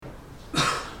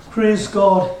Praise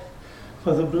God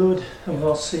for the blood of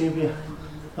our Saviour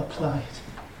applied.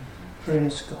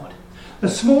 Praise God.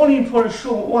 This morning, for a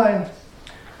short while,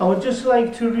 I would just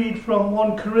like to read from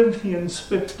 1 Corinthians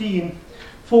 15,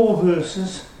 4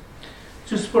 verses,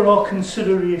 just for our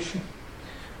consideration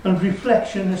and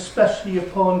reflection, especially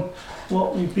upon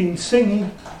what we've been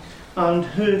singing and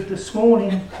heard this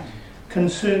morning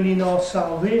concerning our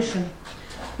salvation.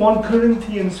 1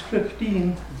 Corinthians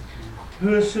 15,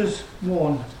 verses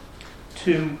 1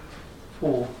 to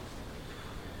 4.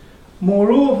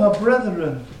 Moreover,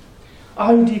 brethren,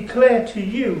 I declare to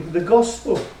you the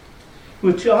gospel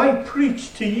which I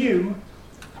preached to you,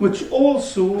 which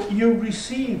also you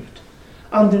received,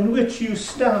 and in which you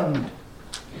stand,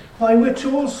 by which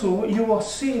also you are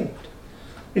saved,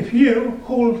 if you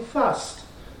hold fast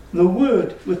the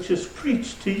word which is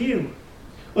preached to you,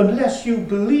 unless you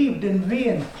believed in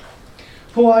vain.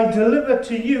 For I delivered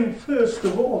to you first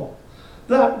of all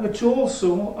that which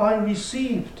also I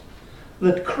received,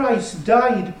 that Christ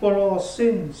died for our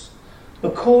sins,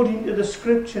 according to the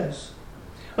Scriptures,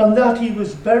 and that he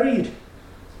was buried,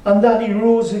 and that he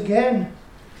rose again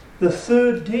the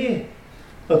third day,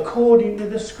 according to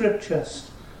the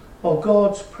Scriptures, of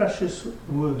God's precious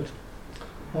word.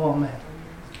 Amen.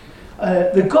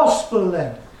 The gospel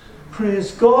then,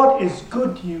 praise God, is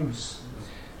good news.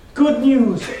 Good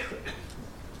news.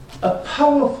 A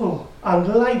powerful and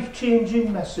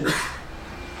life-changing message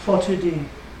for today.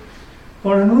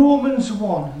 For in Romans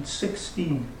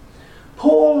 1:16,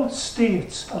 Paul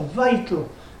states a vital,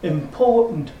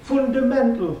 important,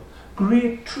 fundamental,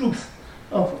 great truth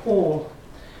of all.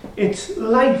 It's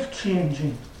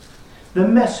life-changing. The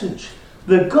message,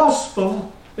 the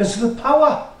gospel, is the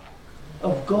power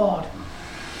of God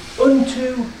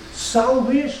unto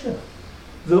salvation.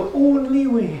 The only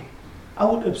way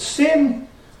out of sin,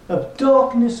 of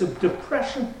darkness, of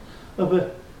depression, of an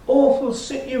awful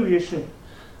situation,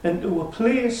 into a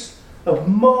place of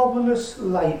marvellous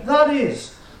light. That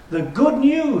is the good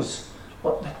news,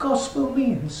 what the gospel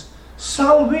means.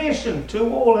 Salvation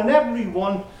to all and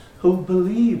everyone who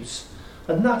believes.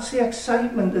 And that's the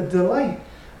excitement, the delight,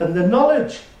 and the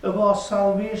knowledge of our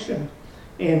salvation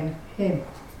in him.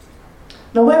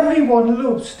 Now everyone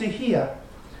loves to hear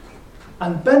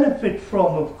and benefit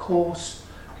from, of course,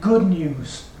 good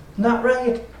news. Isn't that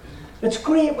right? It's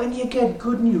great when you get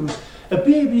good news. A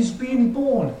baby's been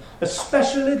born, a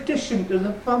special addition to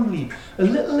the family, a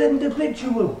little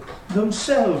individual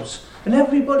themselves, and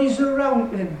everybody's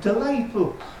around and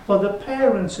delightful for the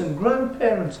parents and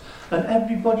grandparents and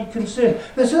everybody concerned.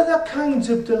 There's other kinds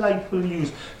of delightful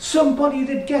news. Somebody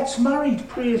that gets married,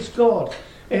 praise God,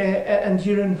 and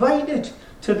you're invited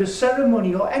to the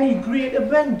ceremony or any great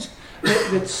event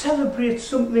that celebrates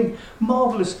something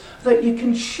marvellous that you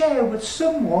can share with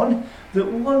someone that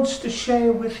wants to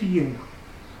share with you.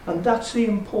 And that's the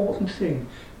important thing,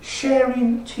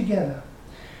 sharing together.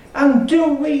 And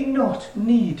do we not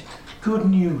need good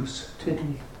news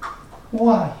today?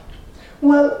 Why?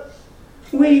 Well,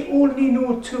 we only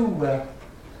know too well.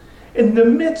 In the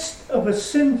midst of a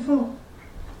sinful,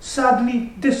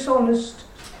 sadly dishonest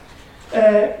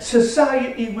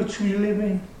society which we live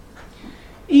in,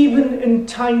 even in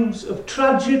times of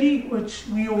tragedy, which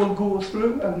we all go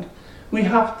through and we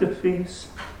have to face,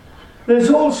 there's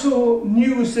also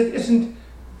news that isn't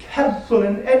helpful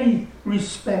in any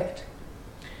respect.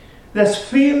 There's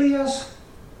failures,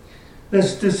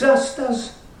 there's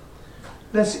disasters,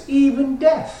 there's even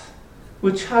death,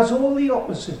 which has all the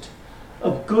opposite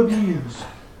of good news.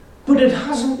 But it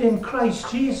hasn't in Christ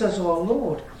Jesus our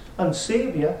Lord and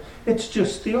Saviour. It's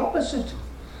just the opposite.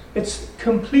 It's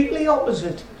completely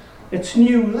opposite. It's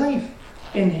new life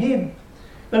in him.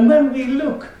 And when we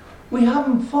look, we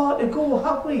haven't far to go,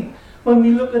 have we? When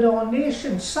we look at our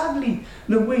nation, sadly,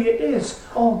 the way it is,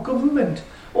 our government,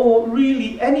 or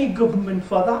really any government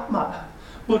for that matter,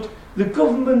 but the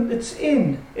government that's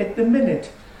in at the minute,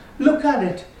 look at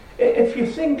it. If you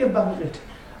think about it,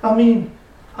 I mean,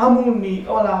 I've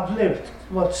lived,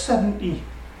 70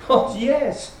 odd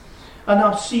years. And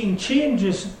I've seen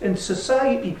changes in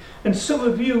society. And some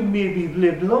of you maybe have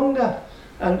lived longer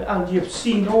and you've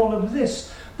seen all of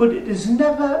this. But it has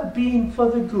never been for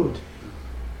the good.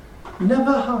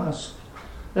 Never has.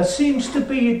 There seems to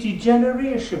be a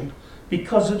degeneration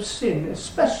because of sin,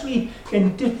 especially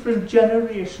in different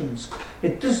generations.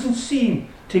 It doesn't seem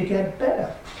to get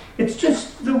better. It's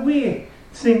just the way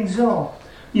things are.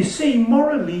 You see,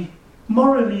 morally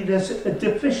there's a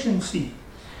deficiency.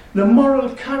 The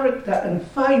moral character and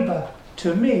fibre,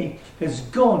 to me, has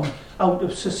gone out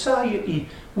of society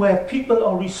where people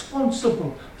are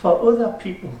responsible for other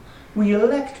people. We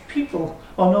elect people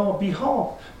on our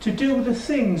behalf to do the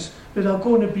things that are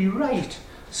going to be right.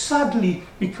 Sadly,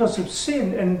 because of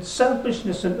sin and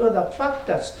selfishness and other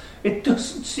factors, it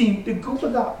doesn't seem to go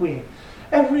that way.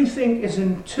 Everything is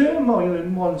in turmoil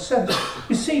in one sense.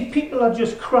 You see, people are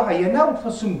just crying out for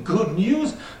some good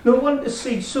news. They want to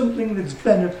see something that's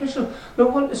beneficial. They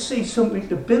want to see something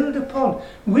to build upon.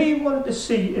 We want to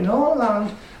see in our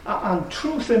land and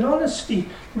truth and honesty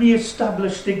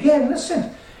re-established again.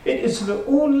 Listen, it is the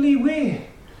only way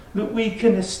that we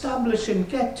can establish and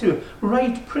get to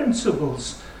right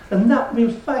principles, and that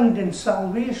we'll find in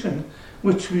salvation,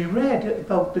 which we read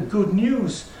about the good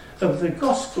news of the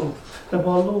gospel of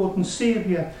our Lord and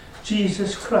Saviour,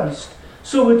 Jesus Christ.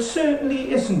 So it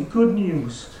certainly isn't good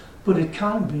news, but it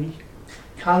can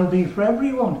be for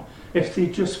everyone if they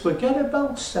just forget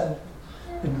about self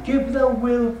and give their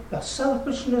will, their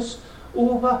selfishness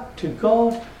over to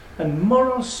God and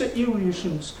moral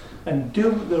situations and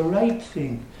do the right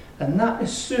thing. And that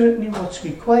is certainly what's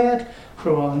required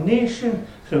for our nation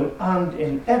and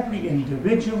in every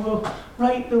individual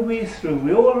right the way through.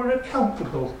 We all are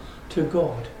accountable to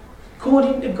God,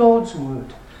 according to God's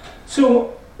word.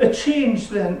 So a change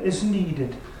then is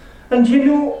needed. And you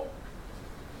know,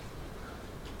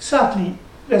 sadly,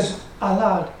 there's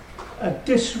a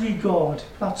disregard,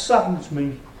 that saddens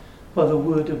me, for the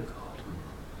word of God.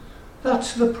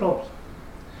 That's the problem.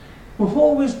 We've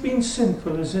always been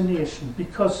sinful as a nation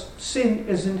because sin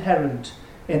is inherent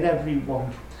in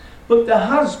everyone. But there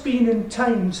has been in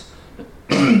times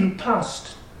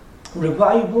past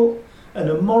revival and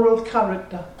a moral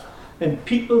character and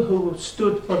people who have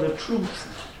stood for the truth,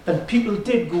 and people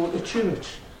did go to church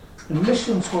and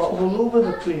missions were all over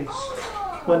the place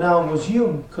when I was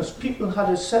young, because people had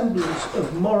a semblance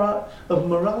of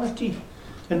morality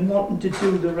and wanting to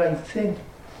do the right thing.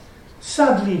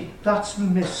 Sadly, that's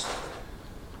missed.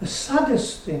 The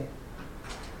saddest thing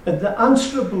and the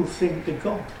answerable thing to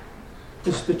God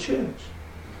is the church.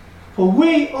 For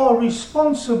we are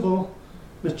responsible,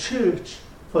 the church,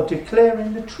 for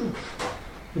declaring the truth,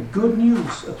 the good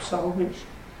news of salvation.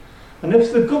 And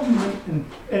if the government,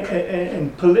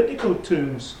 in political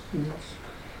terms,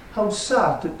 how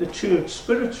sad that the church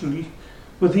spiritually,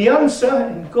 with the answer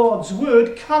in God's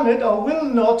word, cannot or will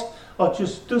not or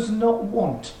just does not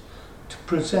want to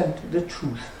present the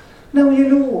truth. Now you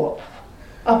know what?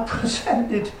 I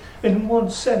presented in one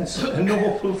sense an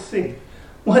awful thing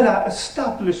when I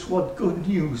established what good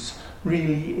news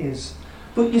really is.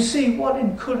 But you see, what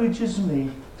encourages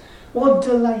me, what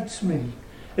delights me,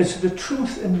 is the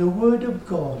truth in the word of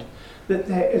God, that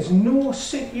there is no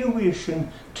situation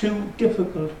too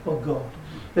difficult for God.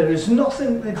 There is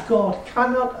nothing that God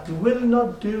cannot and will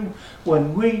not do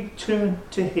when we turn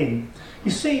to him.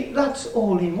 You see, that's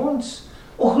all he wants.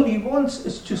 All he wants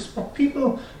is just for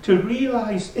people to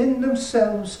realise in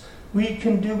themselves we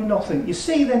can do nothing. You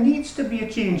see, there needs to be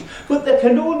a change, but there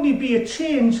can only be a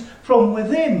change from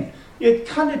within. It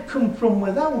cannot come from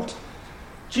without.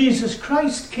 Jesus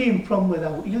Christ came from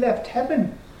without. He left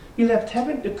heaven. He left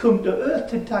heaven to come to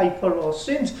earth to die for our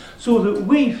sins, so that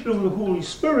we, through the Holy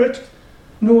Spirit,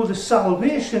 know the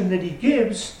salvation that he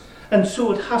gives. And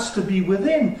so it has to be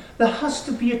within. There has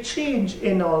to be a change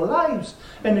in our lives.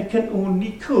 And it can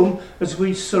only come as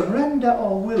we surrender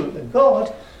our will to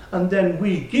God and then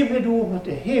we give it over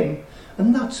to him.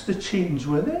 And that's the change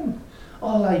within.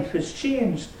 Our life is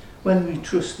changed when we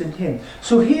trust in him.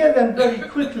 So here then very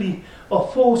quickly are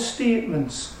 4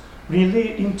 statements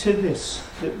relating to this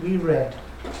that we read.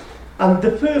 And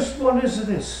the first one is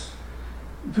this.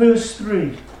 Verse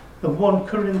 3 of 1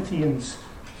 Corinthians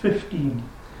 15.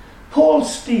 Paul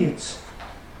states,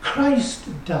 Christ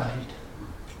died.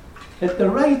 At the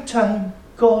right time,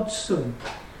 God's Son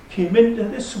came into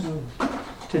this world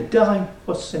to die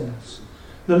for sinners.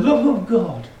 The love of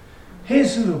God,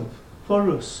 his love for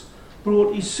us,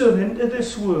 brought his Son into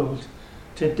this world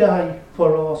to die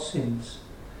for our sins.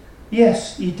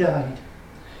 Yes, he died.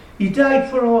 He died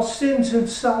for our sins and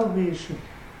salvation.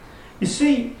 You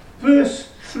see, verse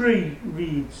 3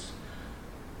 reads,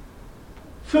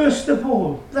 first of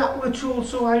all, that which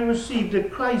also I received,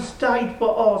 that Christ died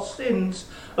for our sins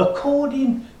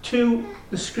according to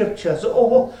the Scriptures,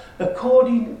 or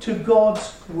according to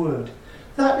God's word.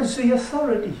 That is the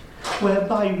authority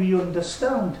whereby we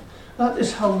understand. That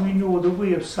is how we know the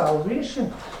way of salvation,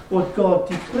 what God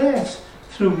declares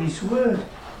through his word.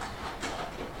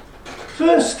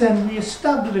 First then, we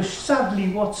establish sadly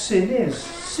what sin is.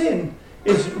 Sin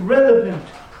is relevant,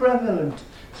 prevalent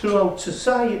throughout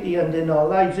society and in our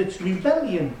lives. It's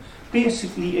rebellion,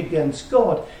 basically, against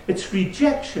God. It's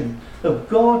rejection of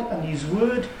God and his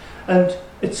word, and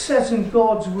It says in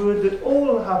God's word that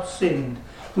all have sinned.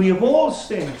 We have all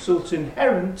sinned, so it's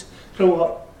inherent through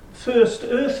our first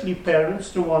earthly parents,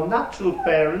 through our natural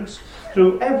parents,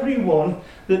 through everyone,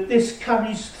 that this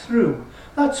carries through.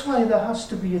 That's why there has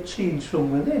to be a change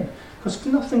from within, because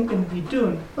nothing can be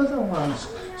done otherwise.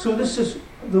 So this is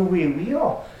the way we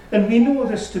are. And we know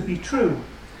this to be true.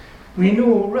 We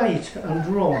know right and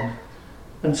wrong.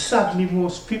 And sadly,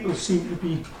 most people seem to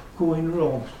be going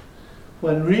wrong,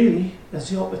 when really there's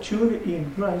the opportunity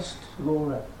in Christ to go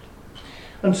right.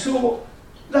 And so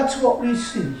that's what we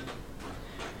see.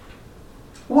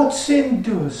 What sin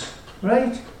does,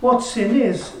 right? What sin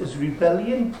is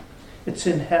rebellion. It's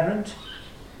inherent.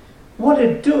 What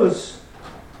it does,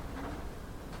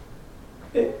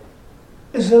 it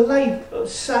is a life,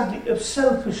 sadly, of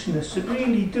selfishness. It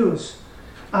really does.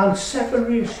 And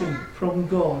separation from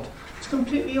God. It's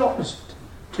completely opposite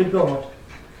to God.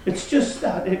 It's just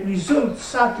that. It results,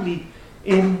 sadly,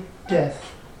 in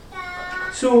death.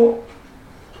 So,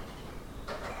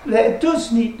 there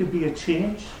does need to be a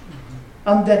change.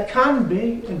 And there can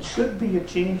be and should be a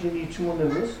change in each one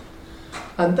of us.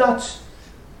 And that's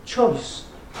choice.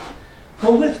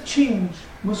 But with change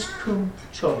must come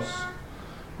choice.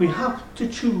 We have to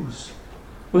choose.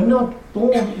 We're not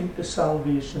born into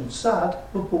salvation. Sad,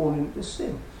 we're born into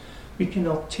sin. We can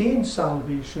obtain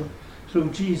salvation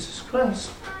through Jesus Christ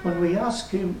when we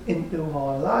ask him into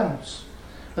our lives.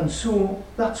 And so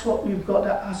that's what we've got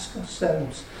to ask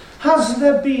ourselves. Has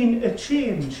there been a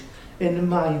change in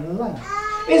my life?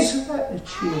 Is there a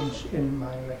change in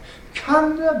my life?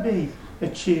 Can there be a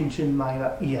change in my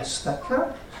life? Yes, there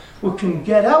can. We can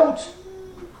get out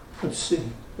of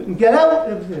sin. We can get out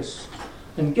of this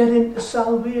and get into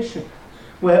salvation,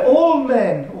 where all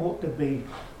men ought to be.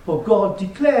 For God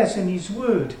declares in his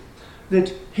word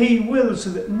that he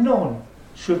wills that none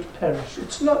should perish.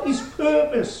 It's not his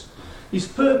purpose. His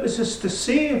purpose is to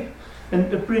save and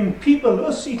to bring people,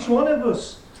 us, each one of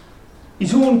us,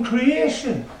 his own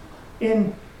creation,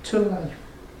 into life.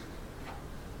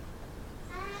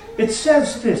 It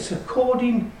says this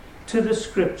according to the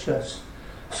scriptures.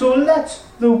 So let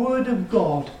the word of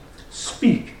God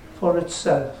speak for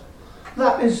itself.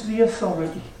 That is the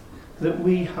authority that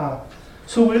we have.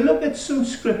 So we'll look at some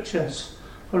scriptures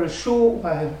for a short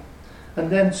while and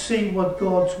then see what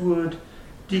God's word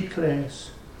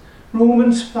declares.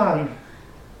 Romans 5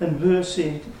 and verse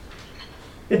 8.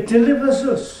 It delivers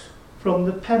us from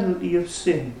the penalty of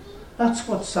sin. That's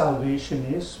what salvation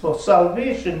is. For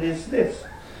salvation is this.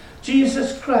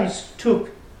 Jesus Christ took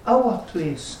our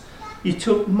place. He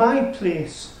took my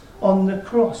place on the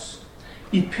cross.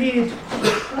 He paid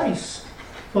the price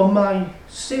for my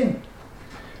sin.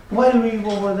 While we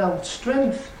were without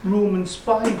strength, Romans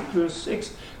 5 verse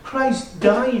 6, Christ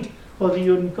died for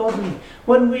the ungodly.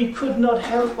 When we could not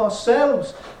help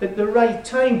ourselves at the right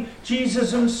time,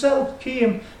 Jesus himself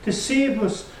came to save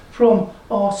us from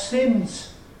our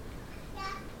sins.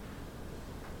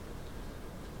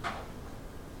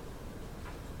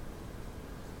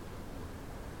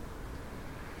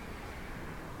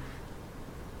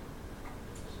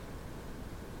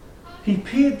 He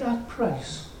paid that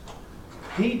price.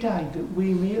 He died that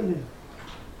we may live.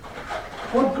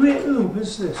 What great love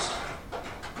is this?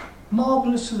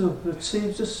 Marvellous love that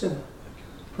saves a sinner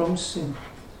from sin.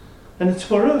 And it's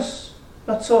for us.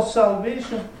 That's our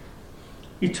salvation.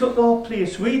 He took our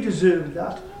place. We deserved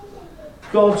that.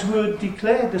 God's word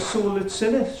declared, the soul that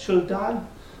sinneth shall die.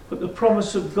 But the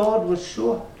promise of God was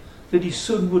sure that his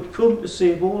Son would come to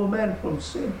save all men from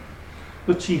sin.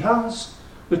 Which he has,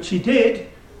 which he did,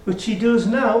 which he does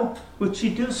now, which he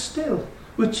does still,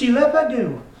 which he'll ever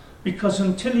do, because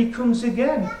until he comes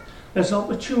again, there's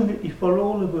opportunity for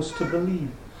all of us to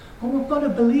believe. And we've got to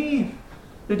believe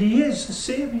that he is the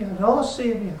Saviour, our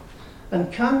Saviour,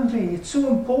 and can be. It's so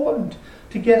important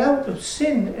to get out of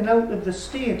sin and out of the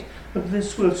state of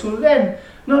this world. So then,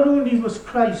 not only was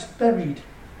Christ buried,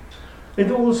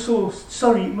 not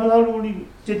only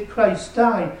did Christ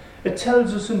die, it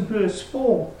tells us in verse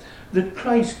 4 that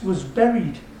Christ was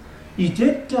buried. He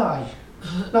did die.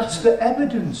 That's the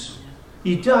evidence.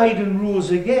 He died and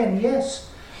rose again, yes.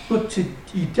 But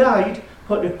he died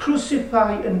for to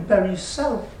crucify and bury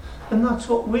self. And that's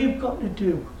what we've got to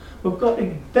do. We've got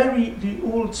to bury the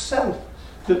old self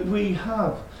that we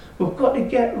have. We've got to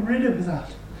get rid of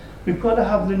that. We've got to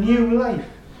have the new life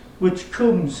which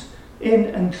comes in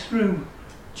and through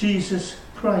Jesus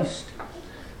Christ.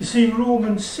 You see,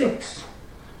 Romans 6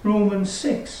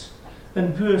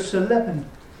 and verse 11,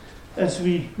 as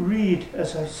we read,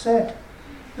 as I said,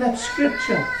 let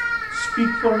Scripture speak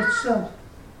for itself.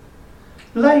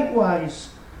 Likewise,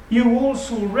 you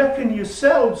also reckon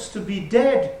yourselves to be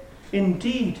dead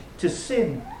indeed to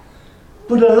sin,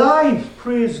 but alive,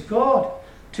 praise God,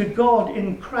 to God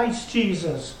in Christ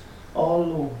Jesus our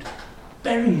Lord.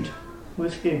 Buried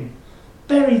with him,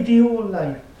 buried the old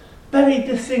life, buried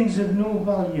the things of no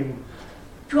value,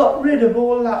 got rid of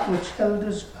all that which held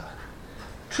us back,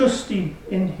 trusting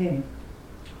in him.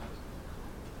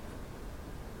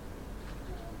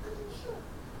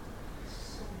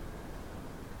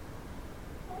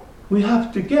 We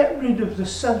have to get rid of the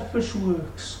selfish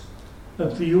works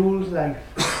of the old life,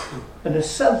 and a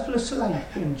selfless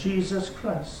life in Jesus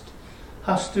Christ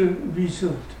has to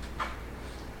result.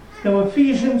 Now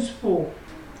Ephesians 4,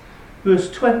 verse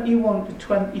 21 to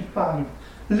 25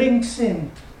 links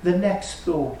in the next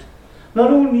thought.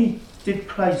 Not only did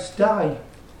Christ die,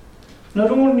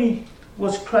 not only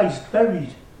was Christ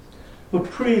buried,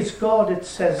 but praise God, it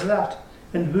says that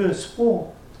in verse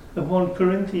 4 of 1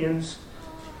 Corinthians,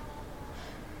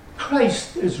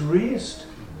 Christ is raised.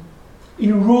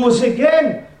 He rose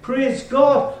again. Praise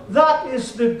God. That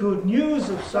is the good news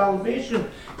of salvation.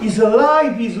 He's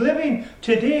alive. He's living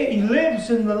today. He lives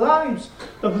in the lives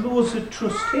of those that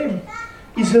trust him.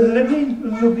 He's a living,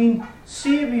 loving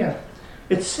Saviour.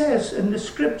 It says in the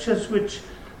scriptures which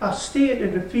are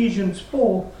stated, Ephesians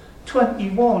 4,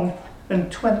 21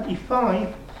 and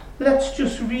 25. Let's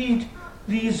just read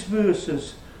these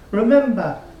verses.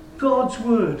 Remember, God's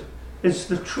word is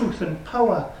the truth and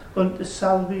power unto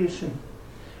salvation.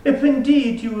 If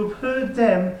indeed you have heard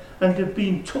them and have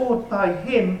been taught by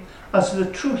him, as the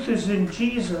truth is in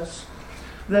Jesus,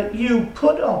 that you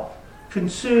put off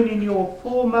concerning your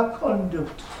former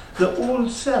conduct the old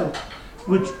self,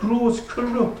 which grows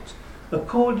corrupt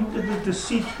according to the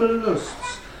deceitful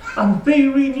lusts, and be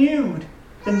renewed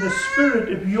in the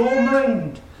spirit of your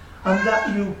mind, and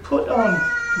that you put on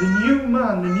the new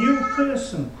man, the new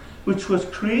person, which was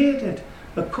created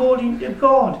according to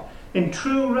God in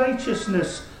true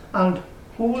righteousness and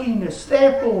holiness.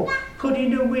 Therefore,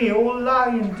 putting away all lie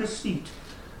and deceit,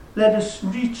 let us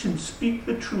reach and speak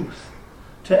the truth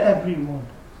to everyone.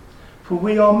 For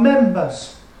we are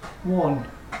members one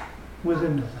with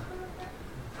another.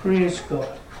 Praise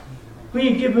God.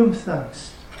 We give him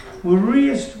thanks. We're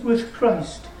raised with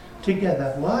Christ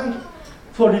together. Why?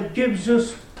 For it gives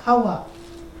us power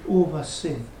over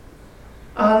sin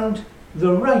and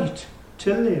the right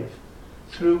to live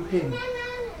through him,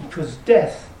 because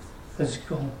death has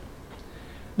gone.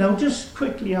 Now just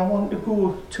quickly, I want to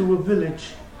go to a village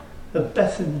of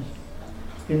Bethany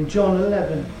in John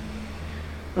 11,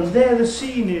 and there the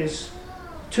scene is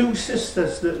two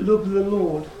sisters that love the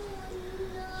Lord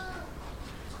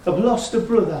have lost a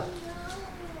brother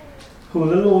who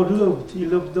the Lord loved. He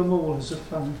loved them all as a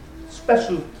family,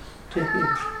 special to him.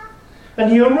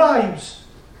 And he arrives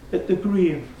at the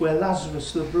grave where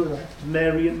Lazarus, the brother,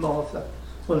 Mary and Martha,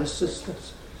 well, the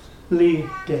sisters, lay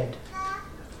dead.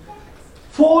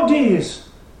 4 days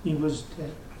he was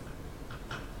dead.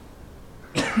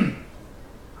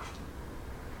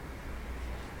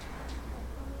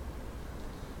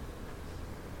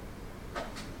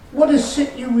 What a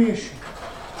situation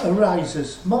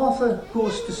arises. Martha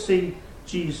goes to see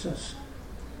Jesus,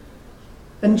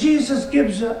 and Jesus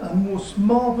gives her a most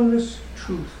marvellous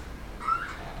truth,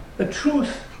 a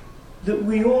truth that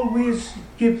we always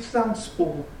give thanks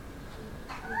for.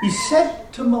 He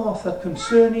said to Martha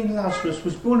concerning Lazarus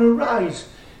was going to rise.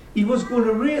 He was going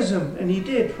to raise him, and he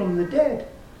did, from the dead.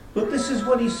 But this is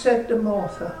what he said to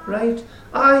Martha, right?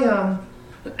 I am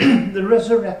the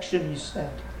resurrection, he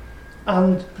said,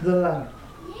 and the life.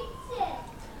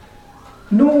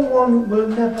 No one will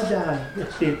never die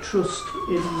if they trust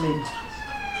in me.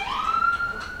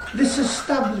 This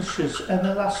establishes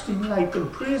everlasting life,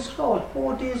 and praise God,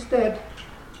 4 days dead,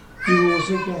 he rose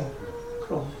again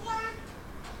from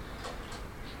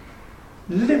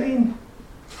living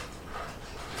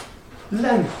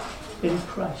life in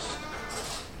Christ.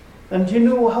 And you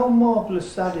know how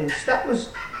marvellous that is. That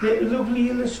was the lovely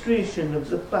illustration of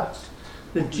the fact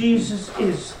that Jesus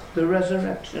is the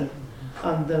resurrection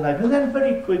and the life. And then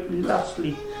very quickly,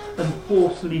 lastly and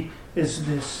fourthly, is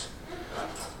this: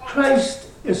 Christ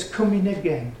is coming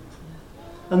again.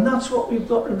 And that's what we've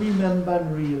got to remember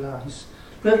and realise,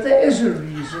 that there is a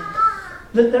reason,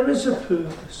 that there is a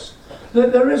purpose,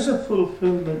 that there is a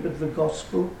fulfilment of the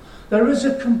gospel, there is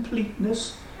a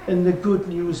completeness in the good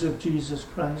news of Jesus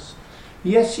Christ.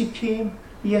 Yes, he came,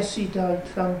 yes, he died,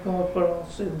 thank God for our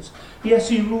sins. Yes,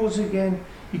 he rose again.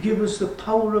 He gave us the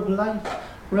power of life,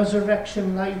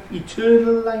 resurrection life,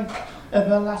 eternal life,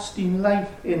 everlasting life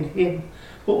in him.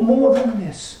 But more than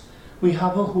this, we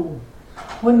have a home.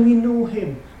 When we know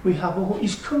him, we have a home.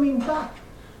 He's coming back.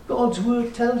 God's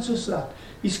word tells us that.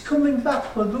 He's coming back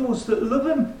for those that love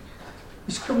him.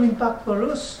 He's coming back for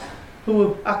us who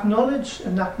have acknowledged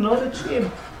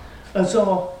him as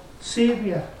our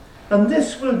Saviour. And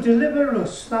this will deliver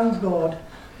us, thank God,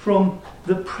 from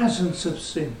the presence of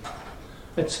sin.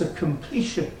 It's a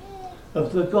completion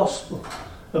of the gospel,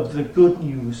 of the good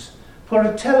news. For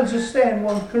it tells us there in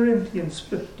 1 Corinthians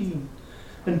 15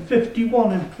 and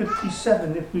 51 and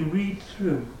 57, if we read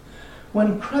through,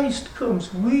 when Christ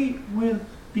comes, we will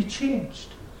be changed.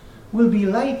 We'll be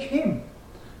like him,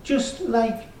 just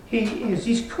like he is.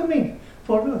 He's coming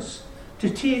for us to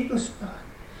take us back.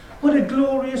 What a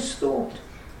glorious thought.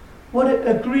 What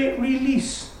a great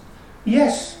release.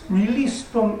 Yes, release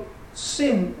from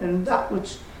sin and that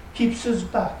which keeps us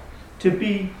back to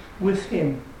be with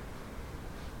him.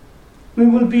 We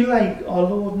will be like our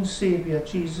Lord and Saviour,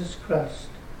 Jesus Christ.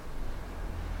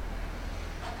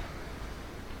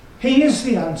 He is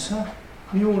the answer,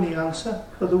 the only answer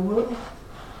for the world,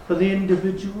 for the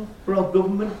individual, for our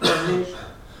government, for our nation,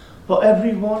 for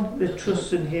everyone that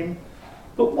trusts in him.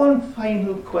 But one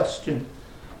final question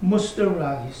must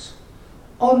arise.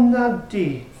 On that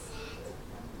day,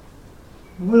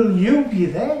 will you be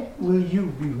there? Will you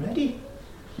be ready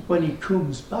when he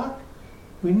comes back?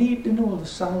 We need to know the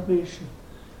salvation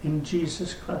in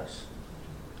Jesus Christ.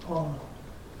 Oh,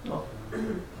 no.